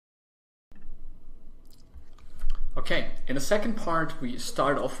Okay, in the second part we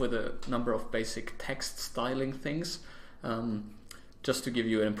start off with a number of basic text styling things, just to give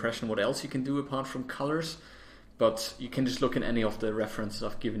you an impression what else you can do apart from colors. But you can just look in any of the references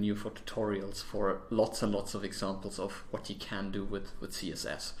I've given you for tutorials for lots and lots of examples of what you can do with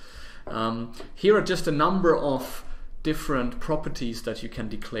CSS. Here are just a number of different properties that you can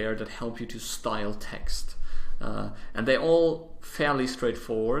declare that help you to style text. And they're all fairly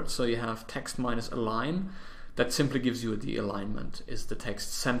straightforward. So you have text minus align. That simply gives you the alignment. Is the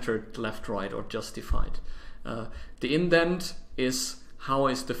text centered, left, right, or justified? The indent is how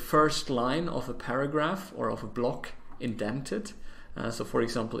is the first line of a paragraph or of a block indented. So for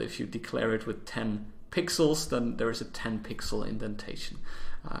example, if you declare it with 10 pixels, then there is a 10 pixel indentation.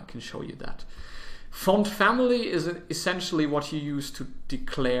 I can show you that. Font family is essentially what you use to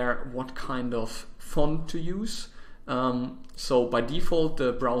declare what kind of font to use. So by default,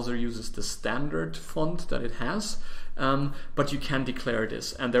 the browser uses the standard font that it has, but you can declare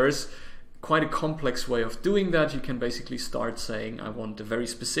this. And there is quite a complex way of doing that. You can basically start saying, I want a very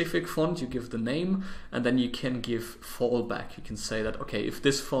specific font, you give the name, and then you can give fallback. You can say that, okay, if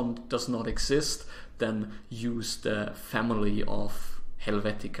this font does not exist, then use the family of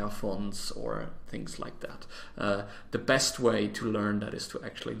Helvetica fonts or things like that. The best way to learn that is to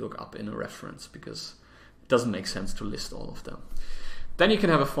actually look up in a reference, because it doesn't make sense to list all of them. Then you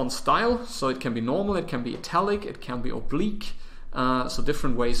can have a font style, so it can be normal, it can be italic, it can be oblique, so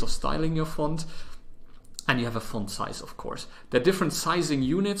different ways of styling your font. And you have a font size, of course. The different sizing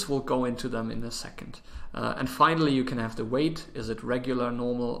units, we'll go into them in a second. And finally, you can have the weight. Is it regular,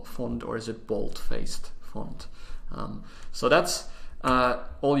 normal font, or is it bold-faced font? So that's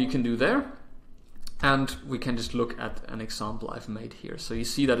all you can do there. And we can just look at an example I've made here. So you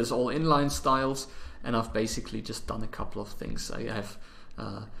see that it's all inline styles, and I've basically just done a couple of things. I have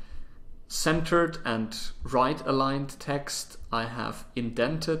centered and right aligned text. I have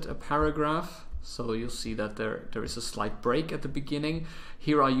indented a paragraph. So you'll see that there is a slight break at the beginning.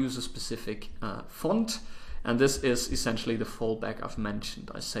 Here I use a specific font. And this is essentially the fallback I've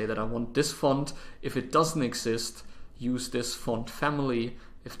mentioned. I say that I want this font. If it doesn't exist, use this font family.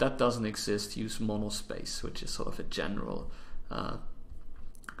 If that doesn't exist, use monospace, which is sort of a general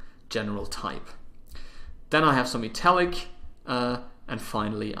type. Then I have some italic, and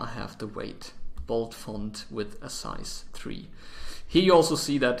finally I have the weight, bold font with a size 3. Here you also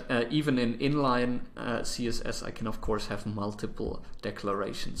see that even in inline CSS, I can of course have multiple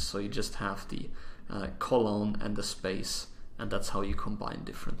declarations. So you just have the colon and the space, and that's how you combine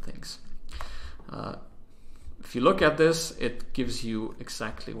different things. If you look at this, it gives you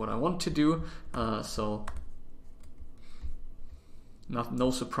exactly what I want to do. So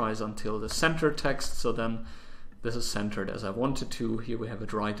no surprise until the center text. So then this is centered as I wanted to. Here we have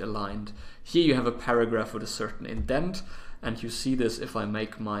it right aligned. Here you have a paragraph with a certain indent. And you see this if I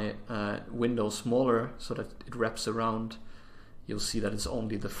make my window smaller so that it wraps around. You'll see that it's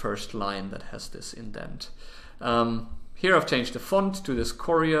only the first line that has this indent. Here I've changed the font to this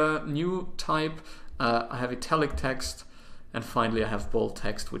Courier new type. I have italic text, and finally I have bold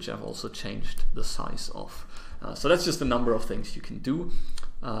text, which I've also changed the size of. So that's just a number of things you can do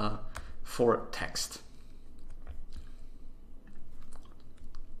for text.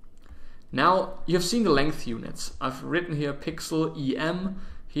 Now you've seen the length units. I've written here pixel EM.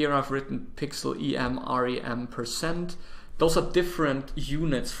 Here I've written pixel EM REM %. Those are different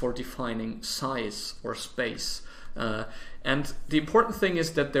units for defining size or space. And the important thing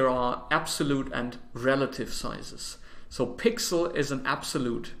is that there are absolute and relative sizes. So pixel is an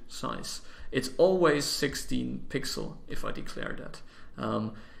absolute size. It's always 16 pixel if I declare that.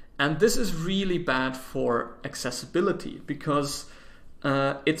 And this is really bad for accessibility, because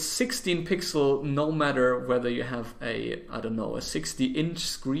it's 16 pixel no matter whether you have a 60-inch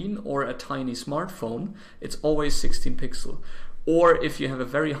screen or a tiny smartphone. It's always 16 pixel. Or if you have a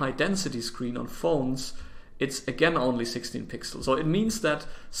very high density screen on phones, it's again only 16 pixels. So it means that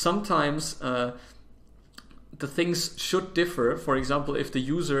sometimes the things should differ. For example, if the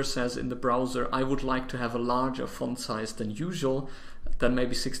user says in the browser, I would like to have a larger font size than usual, then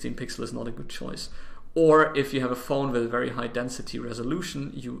maybe 16 pixel is not a good choice. Or if you have a phone with a very high density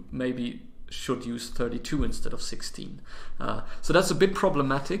resolution, you maybe should use 32 instead of 16. So that's a bit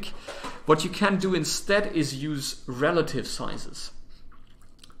problematic. What you can do instead is use relative sizes.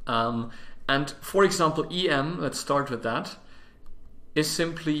 And for example, EM, let's start with that, is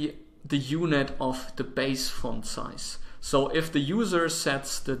simply the unit of the base font size. So if the user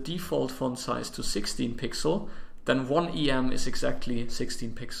sets the default font size to 16 pixel, then 1 EM is exactly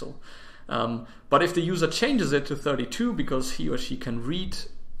 16 pixel. But if the user changes it to 32 because he or she can read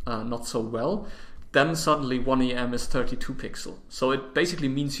not so well, then suddenly 1em is 32 pixel. So it basically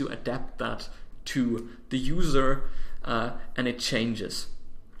means you adapt that to the user and it changes.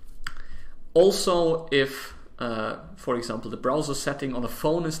 Also, if, for example, the browser setting on a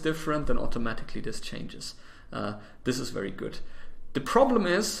phone is different, then automatically this changes. This is very good. The problem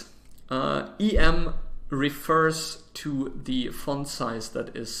is em refers to the font size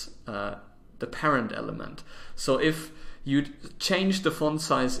that is the parent element. So if you change the font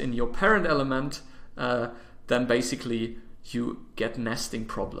size in your parent element, then basically you get nesting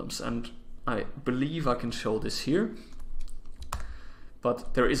problems. And I believe I can show this here,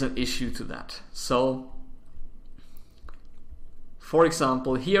 but there is an issue to that. So, for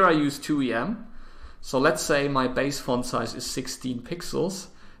example, here I use 2em. So let's say my base font size is 16 pixels,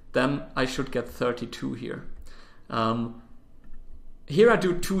 then I should get 32 here. Here I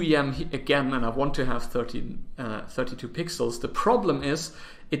do 2em again, and I want to have 32 pixels. The problem is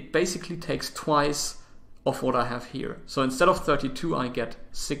it basically takes twice of what I have here. So instead of 32, I get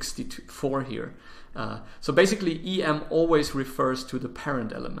 64 here. So basically em always refers to the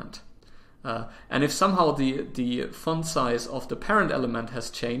parent element. And if somehow the font size of the parent element has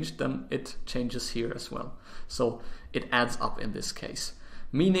changed, then it changes here as well. So it adds up in this case.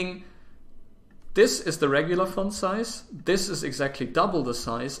 Meaning this is the regular font size, this is exactly double the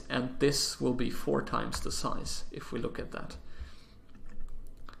size, and this will be 4 times the size if we look at that.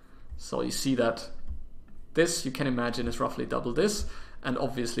 So you see that this, you can imagine, is roughly double this, and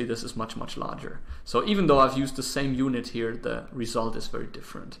obviously this is much, much larger. So even though I've used the same unit here, the result is very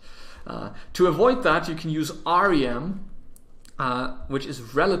different. To avoid that, you can use rem, which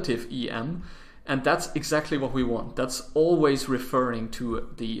is relative em, and that's exactly what we want. That's always referring to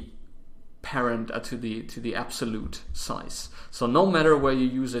the parent, to the absolute size. So no matter where you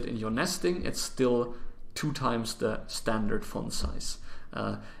use it in your nesting, it's still 2 times the standard font size.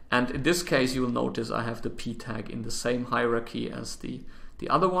 And in this case, you will notice I have the p tag in the same hierarchy as the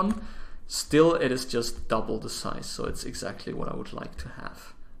other one. Still, it is just double the size, so it's exactly what I would like to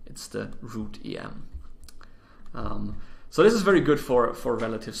have. It's the root em. So this is very good for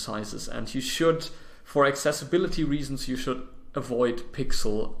relative sizes, and you should, for accessibility reasons, you should avoid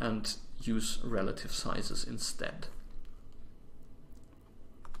pixel and use relative sizes instead.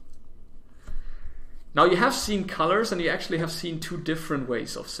 Now you have seen colors, and you actually have seen 2 different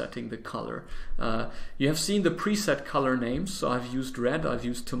ways of setting the color. You have seen the preset color names, so I've used red, I've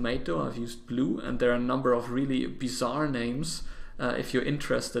used tomato, I've used blue, and there are a number of really bizarre names. If you're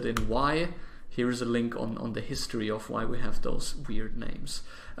interested in why, here is a link on the history of why we have those weird names.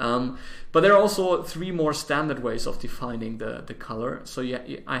 But there are also 3 more standard ways of defining the color. So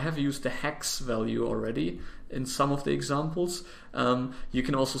yeah, I have used the hex value already in some of the examples. You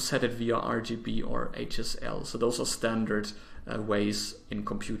can also set it via RGB or HSL. So those are standard ways in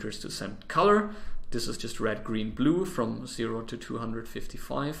computers to send color. This is just red, green, blue from 0 to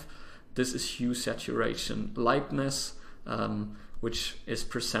 255. This is hue, saturation, lightness, which is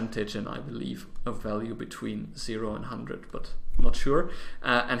percentage, and I believe a value between 0 and 100, but not sure.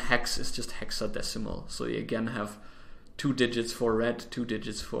 And hex is just hexadecimal. So you again have 2 digits for red, 2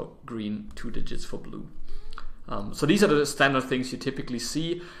 digits for green, 2 digits for blue. So these are the standard things you typically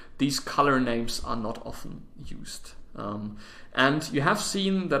see. These color names are not often used. And you have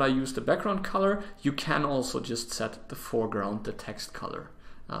seen that I use the background color. You can also just set the foreground, the text color.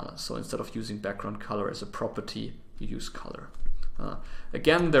 So instead of using background color as a property, you use color.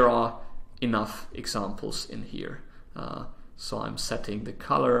 Again, there are enough examples in here. So I'm setting the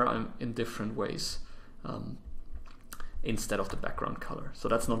color in different ways instead of the background color. So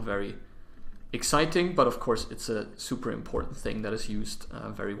that's not very exciting, but of course it's a super important thing that is used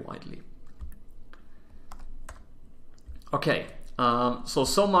very widely. Okay,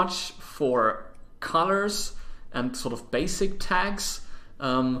 so much for colors and sort of basic tags.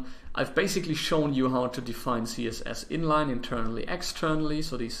 I've basically shown you how to define CSS inline, internally, externally,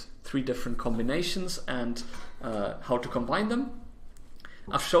 so these 3 different combinations, and how to combine them.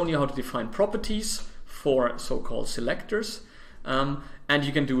 I've shown you how to define properties for so-called selectors, and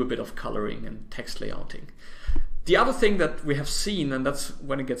you can do a bit of coloring and text layouting. The other thing that we have seen, and that's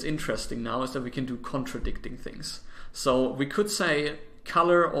when it gets interesting now, is that we can do contradicting things. So we could say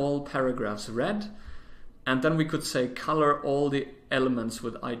color all paragraphs red, and then we could say color all the elements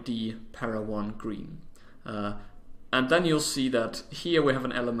with ID para1 green. And then you'll see that here we have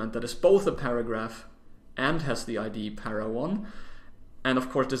an element that is both a paragraph and has the ID para1. And of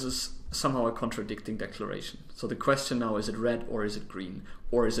course this is somehow a contradicting declaration. So the question now, is it red or is it green?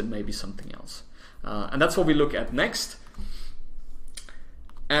 Or is it maybe something else? And that's what we look at next.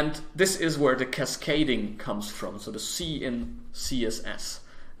 And this is where the cascading comes from, so the C in CSS.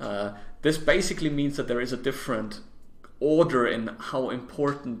 This basically means that there is a different order in how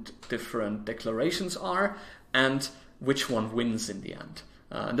important different declarations are and which one wins in the end.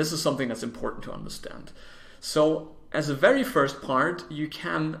 And this is something that's important to understand. So as a very first part, you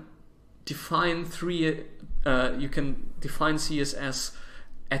can define CSS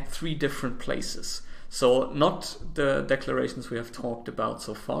at 3 different places. So not the declarations we have talked about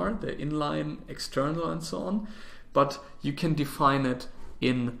so far, the inline, external, and so on, but you can define it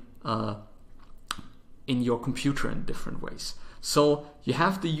in your computer in different ways. So you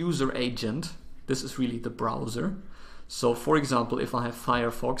have the user agent. This is really the browser. So for example, if I have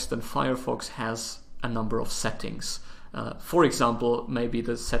Firefox, then Firefox has a number of settings. For example, maybe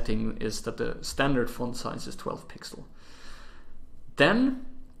the setting is that the standard font size is 12 pixel. Then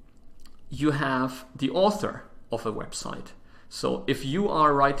you have the author of a website. So if you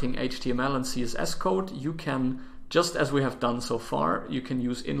are writing HTML and CSS code, you can, just as we have done so far, you can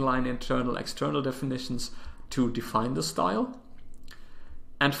use inline, internal, external definitions to define the style.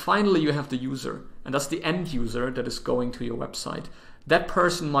 And finally, you have the user, and that's the end user that is going to your website. That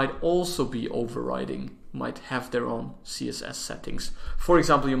person might also be overriding, might have their own CSS settings. For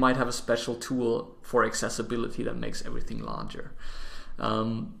example, you might have a special tool for accessibility that makes everything larger.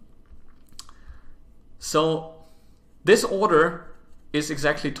 So this order is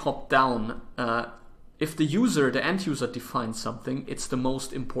exactly top down. If the user, the end user, defines something, it's the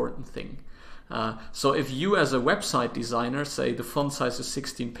most important thing. So if you as a website designer say the font size is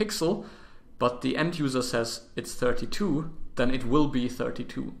 16 pixel, but the end user says it's 32, then it will be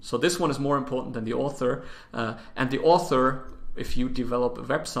 32. So this one is more important than the author. And the author, if you develop a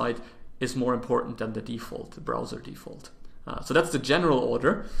website, is more important than the default, the browser default. So that's the general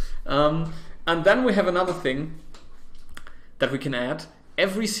order. And then we have another thing that we can add.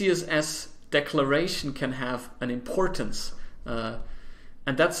 Every CSS declaration can have an importance.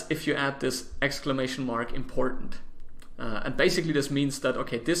 And that's if you add this exclamation mark important. And basically this means that,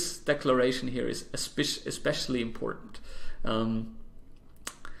 okay, this declaration here is especially important.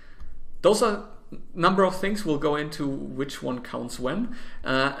 Those are a number of things. We'll go into which one counts when.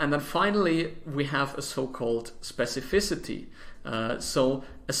 And then finally, we have a so-called specificity. So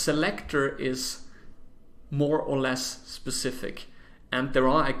a selector is more or less specific. And there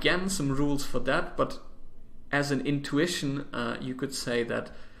are, again, some rules for that, but as an intuition, you could say that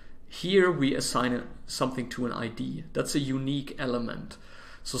here we assign something to an ID. That's a unique element.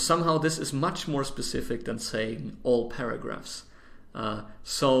 So somehow this is much more specific than saying all paragraphs.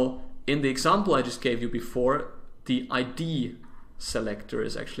 So in the example I just gave you before, the ID selector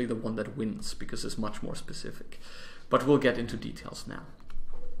is actually the one that wins because it's much more specific. But we'll get into details now.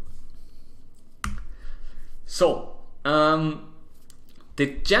 So the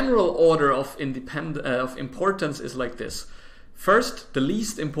general order of importance is like this. First, the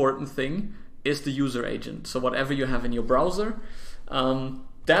least important thing is the user agent. So whatever you have in your browser.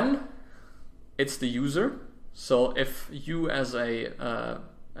 Then it's the user. So if you as a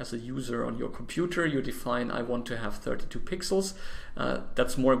user on your computer, you define I want to have 32 pixels.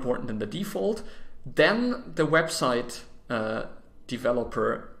 That's more important than the default. Then the website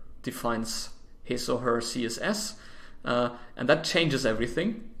developer defines his or her CSS, and that changes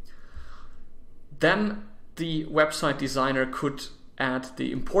everything. Then the website designer could add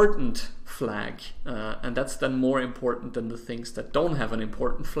the important flag, and that's then more important than the things that don't have an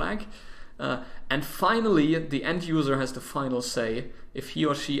important flag. And finally, the end user has the final say. If he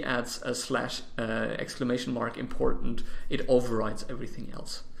or she adds a slash exclamation mark important, it overrides everything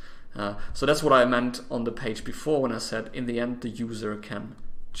else. So that's what I meant on the page before when I said in the end the user can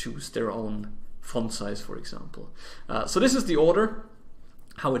choose their own font size, for example. So this is the order,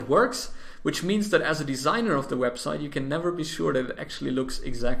 how it works, which means that as a designer of the website, you can never be sure that it actually looks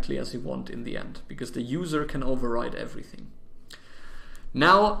exactly as you want in the end, because the user can override everything.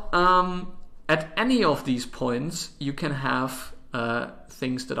 Now, at any of these points, you can have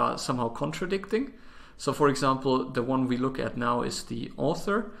things that are somehow contradicting. So for example, the one we look at now is the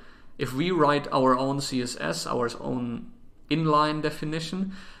author. If we write our own CSS, our own inline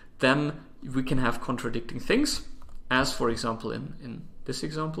definition, then we can have contradicting things. As for example, in this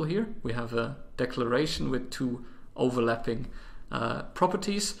example here, we have a declaration with two overlapping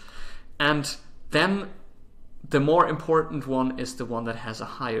properties. And then the more important one is the one that has a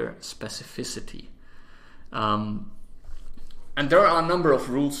higher specificity. And there are a number of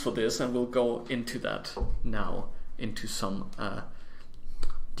rules for this, and we'll go into that now into some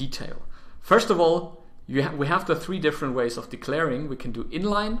detail. First of all, we have the 3 different ways of declaring. We can do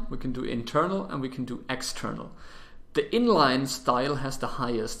inline, we can do internal, and we can do external. The inline style has the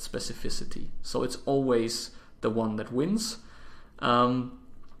highest specificity, so it's always the one that wins.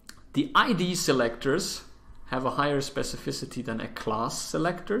 The ID selectors have a higher specificity than a class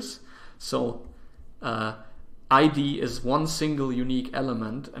selectors. So ID is one single unique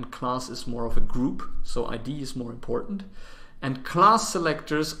element and class is more of a group, so ID is more important. And class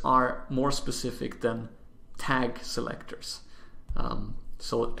selectors are more specific than tag selectors.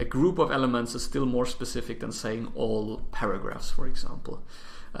 So a group of elements is still more specific than saying all paragraphs, for example.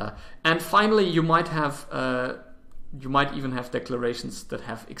 And finally, you might even have declarations that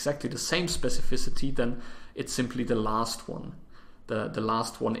have exactly the same specificity, then it's simply the last one, the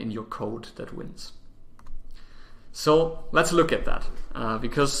last one in your code that wins. So let's look at that,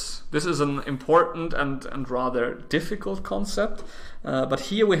 because this is an important and rather difficult concept. But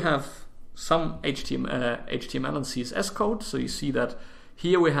here we have some HTML and CSS code. So you see that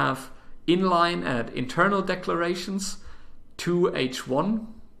here we have inline and internal declarations, two H1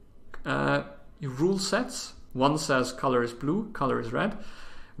 rule sets. One says color is blue, color is red.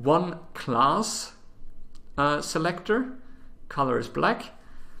 One class selector, color is black.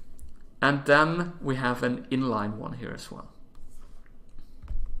 And then we have an inline one here as well.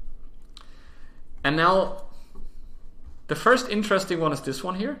 And now the first interesting one is this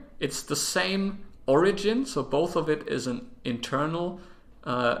one here. It's the same origin, so both of it is an internal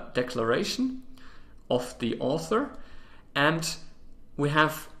declaration of the author, and we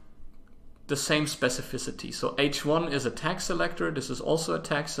have the same specificity. So H1 is a tag selector, this is also a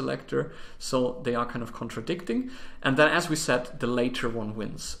tag selector, so they are kind of contradicting. And then, as we said, the later one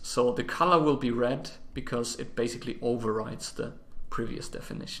wins. So the color will be red because it basically overrides the previous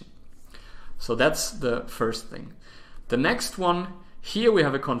definition. So that's the first thing. The next one, here we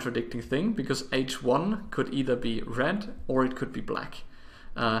have a contradicting thing because H1 could either be red or it could be black.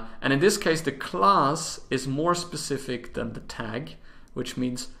 And in this case, the class is more specific than the tag, which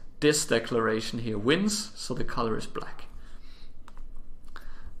means this declaration here wins, so the color is black.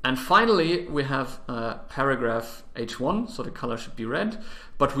 And finally, we have paragraph H1, so the color should be red,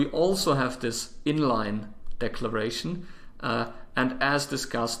 but we also have this inline declaration, and as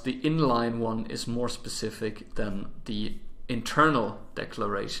discussed, the inline one is more specific than the internal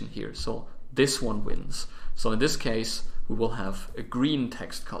declaration here, so this one wins. So in this case, we will have a green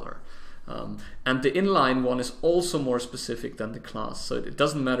text color. And the inline one is also more specific than the class. So it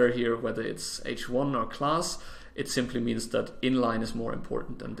doesn't matter here whether it's H1 or class. It simply means that inline is more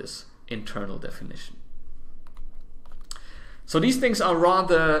important than this internal definition. So these things are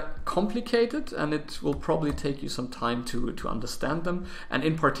rather complicated, and it will probably take you some time to understand them. And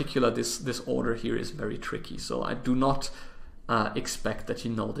in particular, this order here is very tricky. So I do not expect that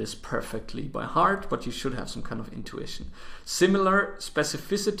you know this perfectly by heart, but you should have some kind of intuition. Similar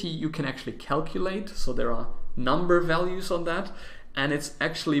specificity you can actually calculate, so there are number values on that, and it's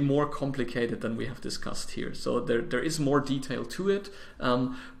actually more complicated than we have discussed here. So there is more detail to it,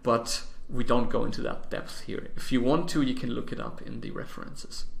 but we don't go into that depth here. If you want to, you can look it up in the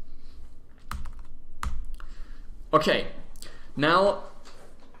references. Okay, now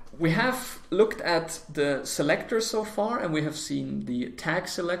we have looked at the selectors so far, and we have seen the tag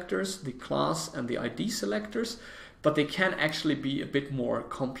selectors, the class and the ID selectors, but they can actually be a bit more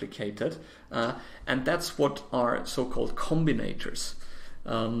complicated, and that's what are so-called combinators.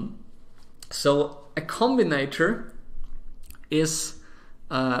 So a combinator is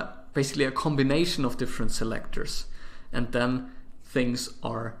basically a combination of different selectors, and then things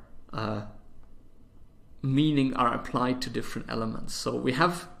are meaning are applied to different elements. So we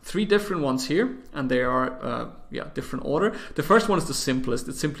have three different ones here, and they are different order. The first one is the simplest.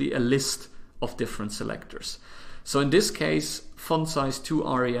 It's simply a list of different selectors. So in this case, font size 2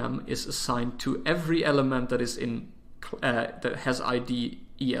 rem is assigned to every element that is in that has ID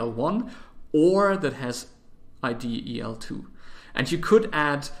EL1 or that has ID EL2. And you could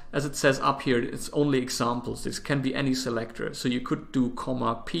add, as it says up here, it's only examples. This can be any selector. So you could do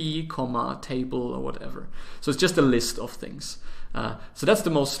comma P, comma table, or whatever. So it's just a list of things. So that's the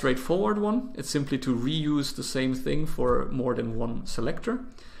most straightforward one. It's simply to reuse the same thing for more than one selector.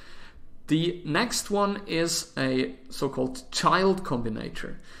 The next one is a so-called child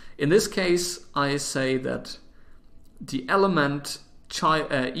combinator. In this case, I say that the element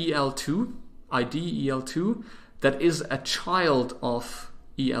EL2, ID EL2, that is a child of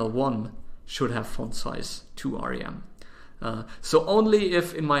EL1 should have font size 2 rem. So only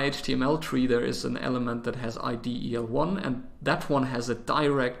if in my HTML tree there is an element that has ID EL1 and that one has a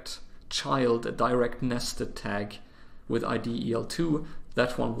direct child, a direct nested tag with ID EL2,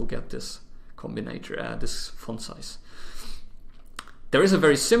 that one will get this combinator, this font size. There is a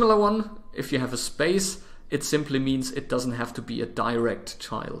very similar one. If you have a space, it simply means it doesn't have to be a direct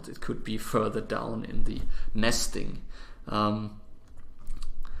child. It could be further down in the nesting.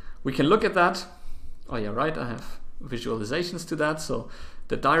 we can look at that. Oh yeah, right, I have visualizations to that. So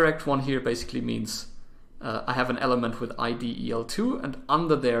the direct one here basically means I have an element with ID EL2, and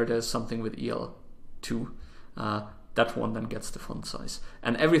under there's something with EL2. That one then gets the font size.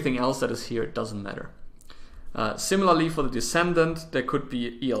 And everything else that is here doesn't matter. Similarly, for the descendant, there could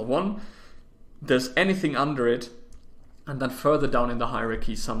be EL1. There's anything under it, and then further down in the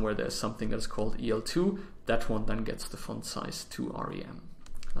hierarchy somewhere there's something that's called EL2. That one then gets the font size to REM.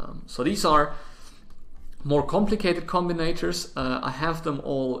 So these are more complicated combinators. I have them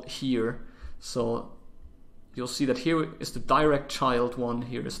all here. So you'll see that here is the direct child one,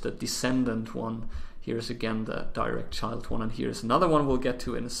 here is the descendant one, here's again the direct child one, and here's another one we'll get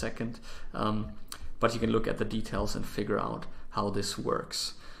to in a second. But you can look at the details and figure out how this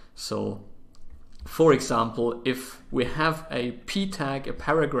works. So, for example, if we have a P tag, a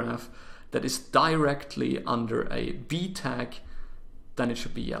paragraph, that is directly under a B tag, then it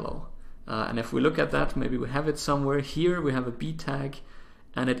should be yellow. And if we look at that, maybe we have it somewhere. Here we have a B tag,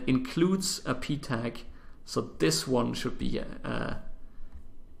 and it includes a P tag. So this one should be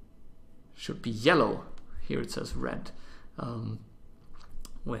yellow. Here it says red.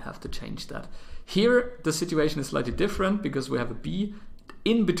 We have to change that. Here the situation is slightly different because we have a B.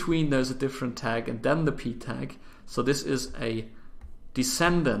 In between there's a different tag and then the P tag. So this is a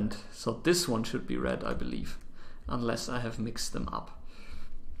descendant. So this one should be red, I believe, unless I have mixed them up.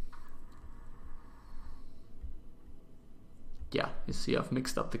 Yeah, you see I've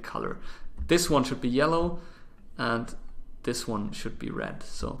mixed up the color. This one should be yellow and this one should be red.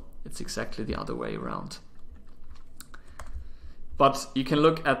 So it's exactly the other way around. But you can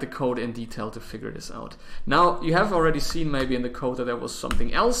look at the code in detail to figure this out. Now, you have already seen maybe in the code that there was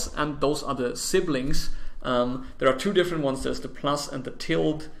something else, and those are the siblings. There are two different ones. There's the plus and the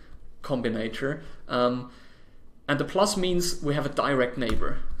tilde combinator. And the plus means we have a direct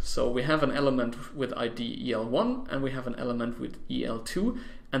neighbor. So we have an element with ID EL1 and we have an element with EL2,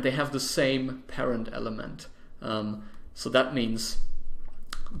 and they have the same parent element. So that means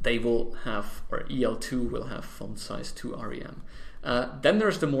they will have, or EL2 will have font size 2 REM. Then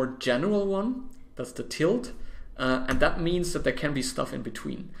there's the more general one, that's the tilde, and that means that there can be stuff in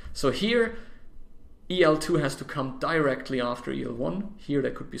between. So here EL2 has to come directly after EL1. Here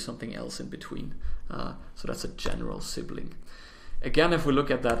there could be something else in between. So that's a general sibling. Again, if we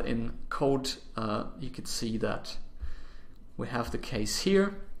look at that in code, you could see that we have the case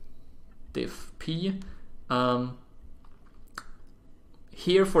here, div p.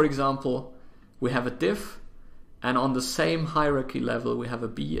 Here, for example, we have a div, and on the same hierarchy level we have a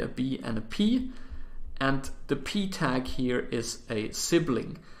B, and a P, and the P tag here is a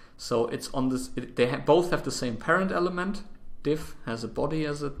sibling. So it's on this. Both have the same parent element. Div has a body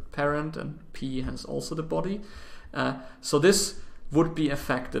as a parent, and P has also the body. So this would be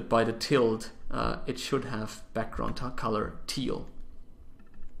affected by the tilde. It should have background color teal.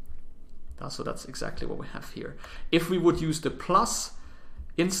 So that's exactly what we have here. If we would use the plus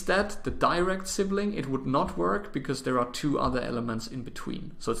instead, the direct sibling, it would not work because there are two other elements in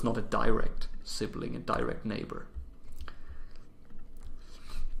between. So it's not a direct sibling, a direct neighbor.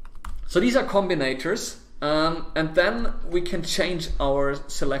 So these are combinators, and then we can change our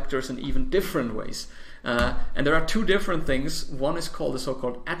selectors in even different ways. And there are two different things. One is called the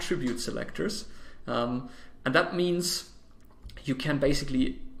so-called attribute selectors, and that means you can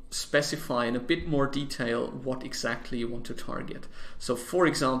basically specify in a bit more detail what exactly you want to target. So for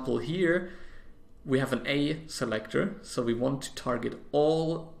example, here we have an A selector, so we want to target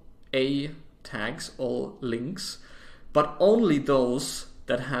all A tags, all links, but only those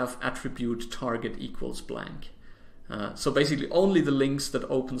that have attribute target equals blank. So basically only the links that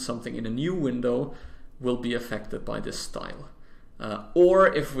open something in a new window will be affected by this style.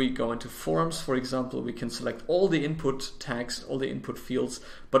 Or if we go into forms, for example, we can select all the input tags, all the input fields,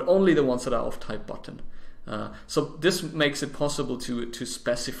 but only the ones that are of type button. So this makes it possible to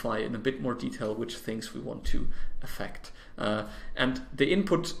specify in a bit more detail which things we want to affect. And the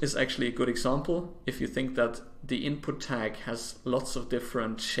input is actually a good example. If you think that the input tag has lots of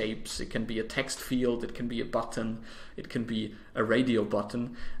different shapes, it can be a text field, it can be a button, it can be a radio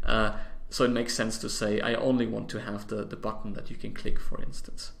button. So it makes sense to say I only want to have the button that you can click, for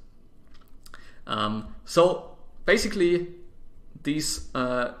instance. So basically these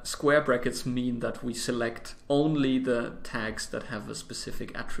square brackets mean that we select only the tags that have a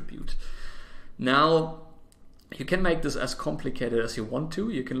specific attribute. Now you can make this as complicated as you want to.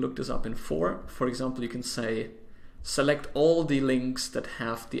 You can look this up in for example, you can say select all the links that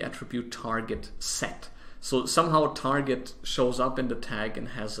have the attribute target set. So somehow target shows up in the tag and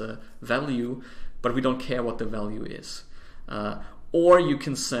has a value, but we don't care what the value is. Or you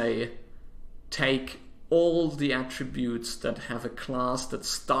can say, take all the attributes that have a class that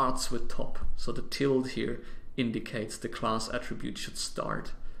starts with top. So the tilde here indicates the class attribute should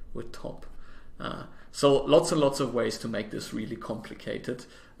start with top. So lots and lots of ways to make this really complicated.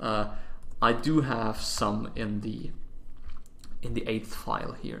 I do have some in the 8th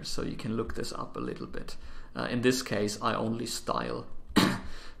file here, so you can look this up a little bit. In this case, I only style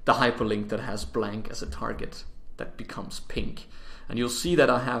the hyperlink that has blank as a target that becomes pink. And you'll see that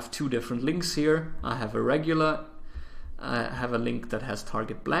I have two different links here. I have a regular, I have a link that has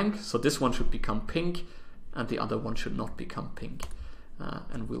target blank, so this one should become pink, and the other one should not become pink.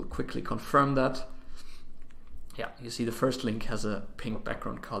 And we'll quickly confirm that. Yeah, you see the first link has a pink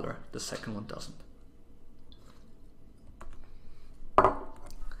background color, the second one doesn't.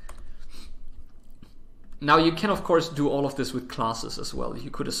 Now you can of course do all of this with classes as well.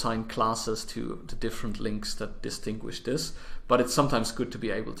 You could assign classes to the different links that distinguish this, but it's sometimes good to be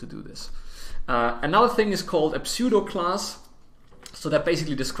able to do this. Another thing is called a pseudo class. So that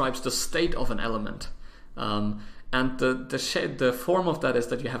basically describes the state of an element. And the form of that is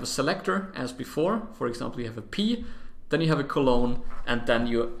that you have a selector as before. For example, you have a P, then you have a colon, and then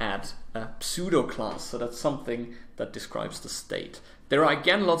you add a pseudo class. So that's something that describes the state. There are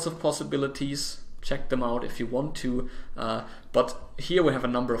again lots of possibilities. Check them out if you want to, but here we have a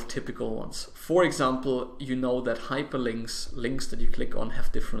number of typical ones. For example, you know that hyperlinks, links that you click on,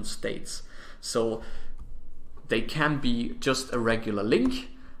 have different states. So they can be just a regular link,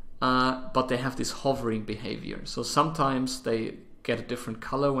 but they have this hovering behavior. So sometimes they get a different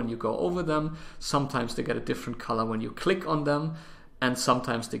color when you go over them, sometimes they get a different color when you click on them, and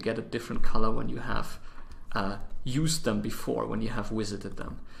sometimes they get a different color when you have used them before, when you have visited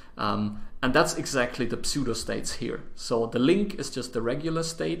them. And that's exactly the pseudo states here. So the link is just the regular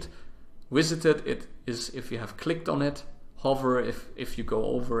state. Visited, it is if you have clicked on it. Hover if you go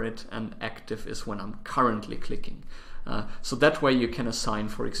over it. And active is when I'm currently clicking. So that way you can assign,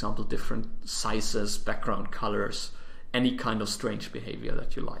 for example, different sizes, background colors, any kind of strange behavior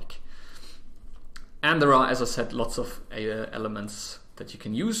that you like. And there are, as I said, lots of elements that you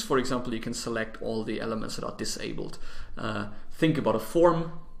can use. For example, you can select all the elements that are disabled. Think about a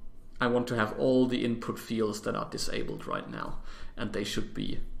form. I want to have all the input fields that are disabled right now, and they should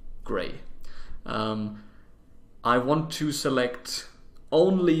be gray. I want to select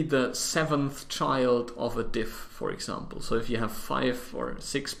only the 7th child of a div, for example. So if you have 5 or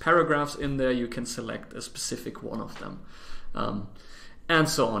 6 paragraphs in there, you can select a specific one of them. And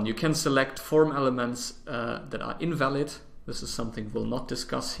so on. You can select form elements that are invalid. This is something we'll not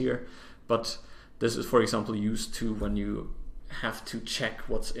discuss here, but this is, for example, used to when you have to check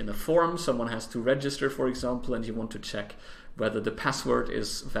what's in a form. Someone has to register, for example, and you want to check whether the password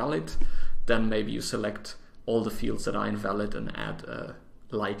is valid. Then maybe you select all the fields that are invalid and add a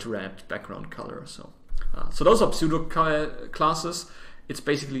light red background color. So those are pseudo classes. It's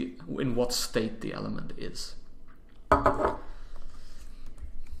basically in what state the element is.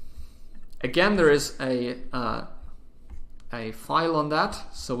 Again, there is a file on that.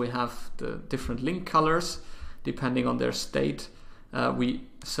 So we have the different link colors depending on their state. We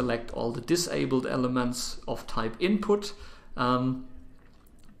select all the disabled elements of type input.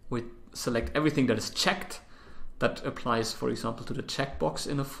 We select everything that is checked. That applies, for example, to the checkbox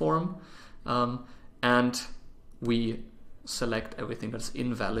in a form. And we select everything that's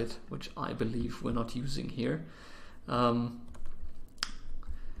invalid, which I believe we're not using here. And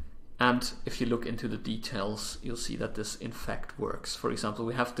if you look into the details, you'll see that this in fact works. For example,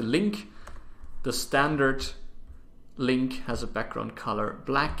 we have the link. The standard link has a background color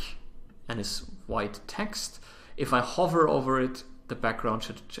black and is white text. If I hover over it, the background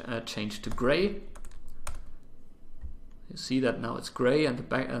should change to gray. You see that now it's gray and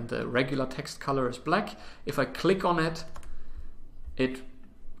the regular text color is black. If I click on it, it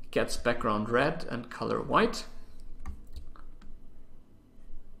gets background red and color white.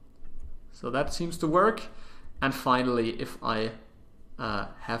 So that seems to work. And finally, if I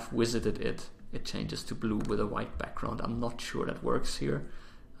have visited it, it changes to blue with a white background. I'm not sure that works here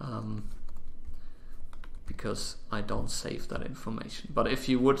because I don't save that information. But if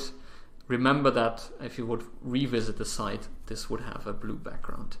you would remember that, if you would revisit the site, this would have a blue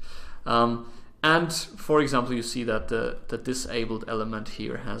background. And for example, you see that the disabled element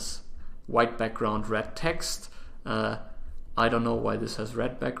here has white background, red text. I don't know why this has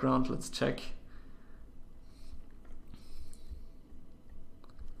red background. Let's check.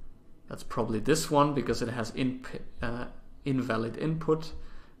 That's probably this one because it has invalid input,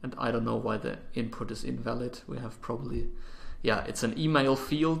 and I don't know why the input is invalid. We have probably, yeah, it's an email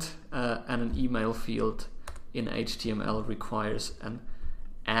field and an email field in HTML requires an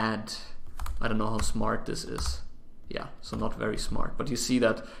add. I don't know how smart this is. Yeah, so not very smart, but you see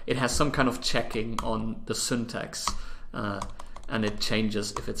that it has some kind of checking on the syntax and it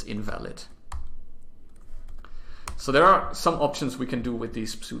changes if it's invalid. So there are some options we can do with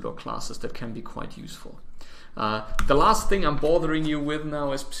these pseudo classes that can be quite useful. The last thing I'm bothering you with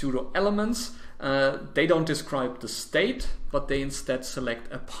now is pseudo elements. They don't describe the state, but they instead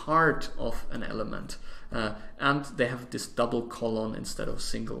select a part of an element. And they have this double colon instead of a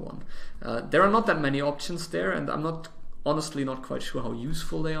single one. There are not that many options there, and I'm honestly not quite sure how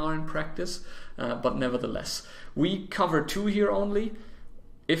useful they are in practice, but nevertheless. We cover two here only.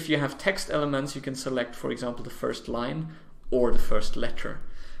 If you have text elements, you can select, for example, the first line or the first letter.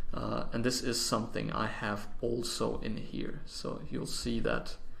 And this is something I have also in here. So you'll see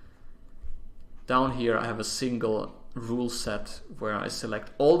that down here I have a single rule set where I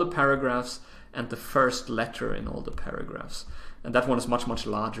select all the paragraphs and the first letter in all the paragraphs. And that one is much, much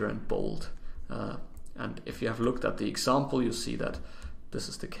larger and bold. And if you have looked at the example, you see that this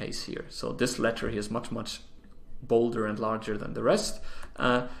is the case here. So this letter here is much, much bolder and larger than the rest.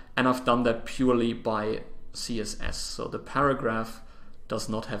 And I've done that purely by CSS. So the paragraph does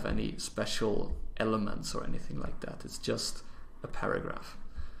not have any special elements or anything like that. It's just a paragraph.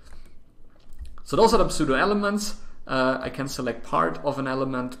 So those are the pseudo elements. I can select part of an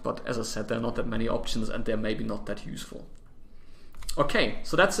element, but as I said, there are not that many options and they're maybe not that useful. Okay,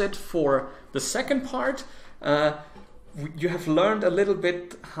 so that's it for the second part. You have learned a little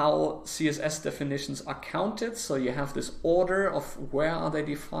bit how CSS definitions are counted. So you have this order of where are they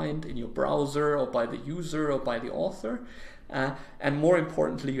defined in your browser or by the user or by the author. And more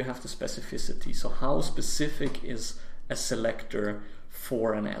importantly, you have the specificity. So how specific is a selector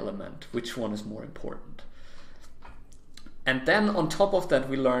for an element? Which one is more important? And then on top of that,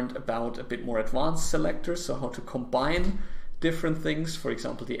 we learned about a bit more advanced selectors. So how to combine different things. For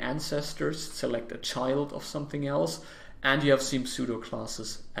example, the ancestors, select a child of something else. And you have seen pseudo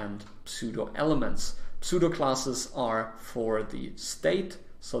classes and pseudo elements. Pseudo classes are for the state.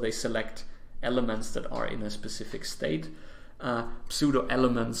 So they select elements that are in a specific state. Pseudo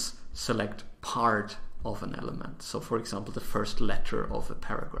elements select part of an element. So for example, the first letter of a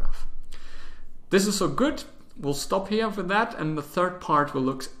paragraph. This is so good. We'll stop here with that. And the third part will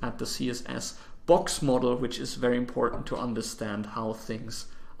look at the CSS box model, which is very important to understand how things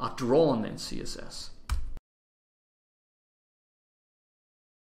are drawn in CSS.